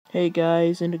Hey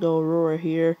guys, Indigo Aurora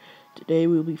here. Today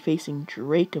we'll be facing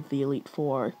Drake of the Elite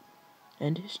Four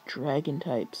and his dragon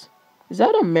types. Is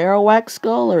that a Marowak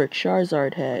skull or a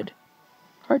Charizard head?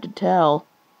 Hard to tell.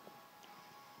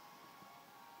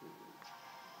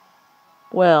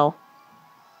 Well,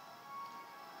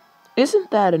 isn't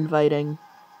that inviting?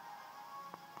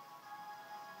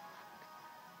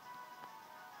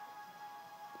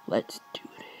 Let's do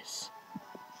this.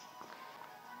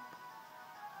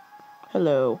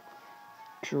 Hello,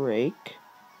 Drake.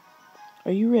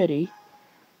 Are you ready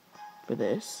for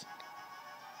this?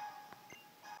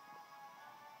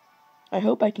 I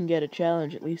hope I can get a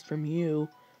challenge at least from you.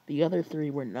 The other three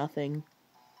were nothing.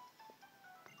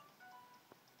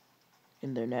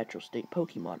 In their natural state,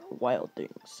 Pokemon are wild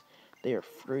things. They are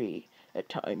free. At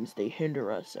times they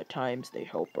hinder us, at times they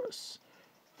help us.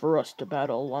 For us to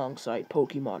battle alongside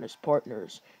Pokemon as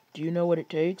partners, do you know what it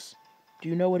takes? Do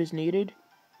you know what is needed?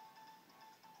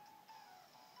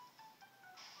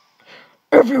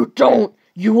 If you don't,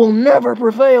 you will never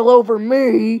prevail over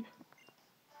me!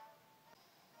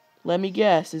 Let me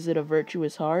guess, is it a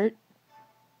virtuous heart?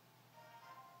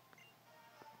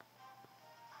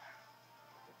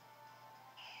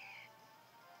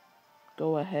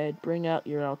 Go ahead, bring out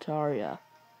your Altaria,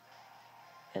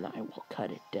 and I will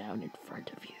cut it down in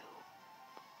front of you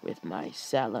with my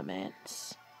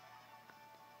Salamence.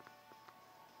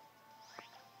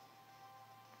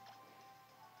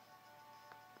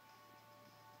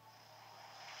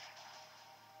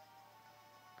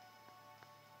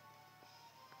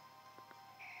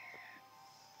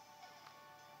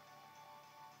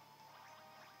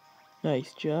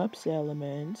 Nice job,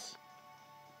 Salamence.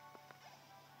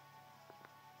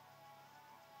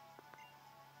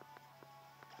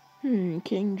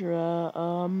 Kingdra,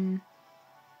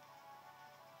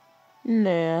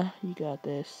 nah, you got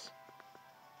this.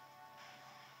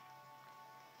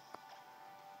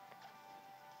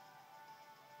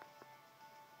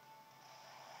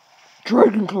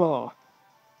 Dragonclaw!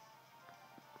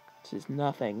 This is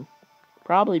nothing.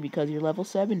 Probably because you're level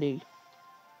 70.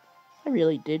 I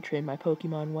really did train my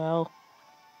Pokemon well.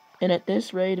 And at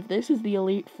this rate, if this is the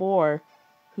Elite Four,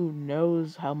 who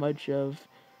knows how much of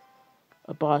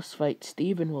a boss fight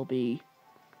Steven will be.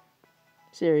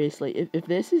 Seriously, if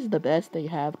this is the best they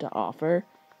have to offer,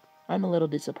 I'm a little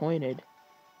disappointed.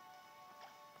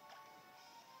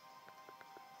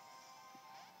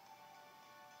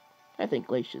 I think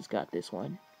Glacia's got this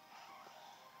one.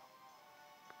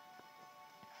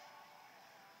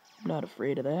 I'm not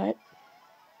afraid of that.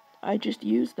 I just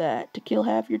used that to kill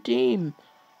half your team.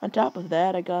 On top of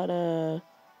that, I got a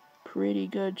pretty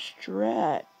good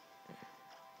strat.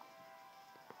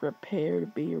 Prepare to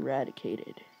be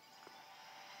eradicated.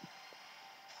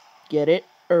 Get it?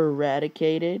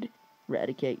 Eradicated?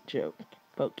 Eradicate joke.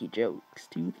 Poke Jokes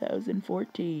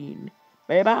 2014.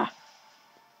 Baby!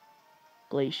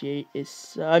 Glaciate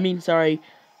is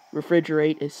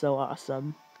Refrigerate is so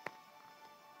awesome.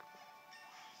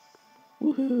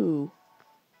 Woohoo!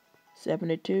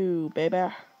 7-2,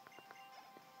 baby.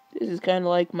 This is kind of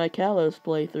like my Kalos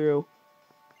playthrough.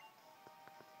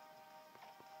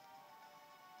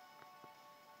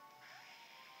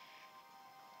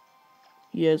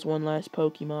 He has one last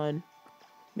Pokemon.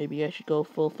 Maybe I should go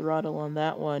full throttle on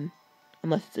that one.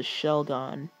 Unless it's a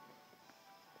Shelgon.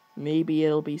 Maybe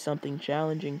it'll be something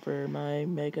challenging for my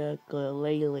Mega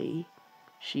Glalie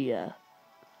Shia.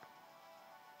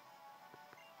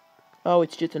 Oh,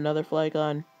 it's just another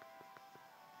Flygon.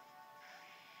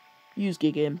 Use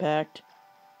Giga Impact.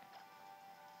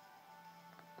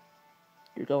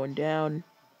 You're going down.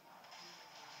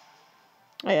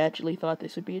 I actually thought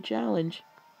this would be a challenge.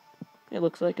 It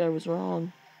looks like I was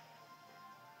wrong.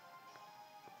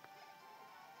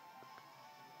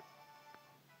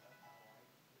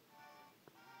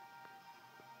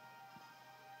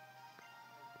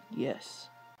 Yes.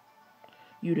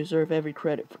 You deserve every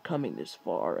credit for coming this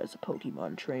far as a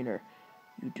Pokemon trainer.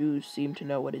 You do seem to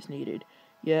know what is needed.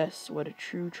 Yes, what a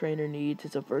true trainer needs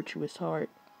is a virtuous heart.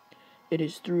 It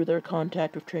is through their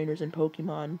contact with trainers and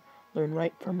Pokemon, learn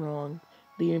right from wrong.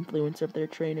 The influence of their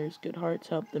trainers' good hearts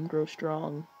help them grow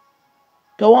strong.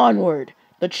 Go onward!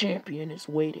 The champion is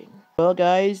waiting. Well,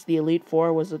 guys, the Elite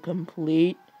Four was a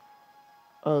complete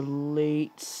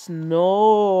Elite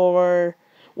snore.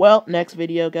 Well, next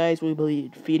video, guys, we'll be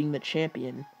defeating the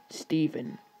champion,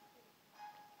 Steven.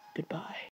 Goodbye.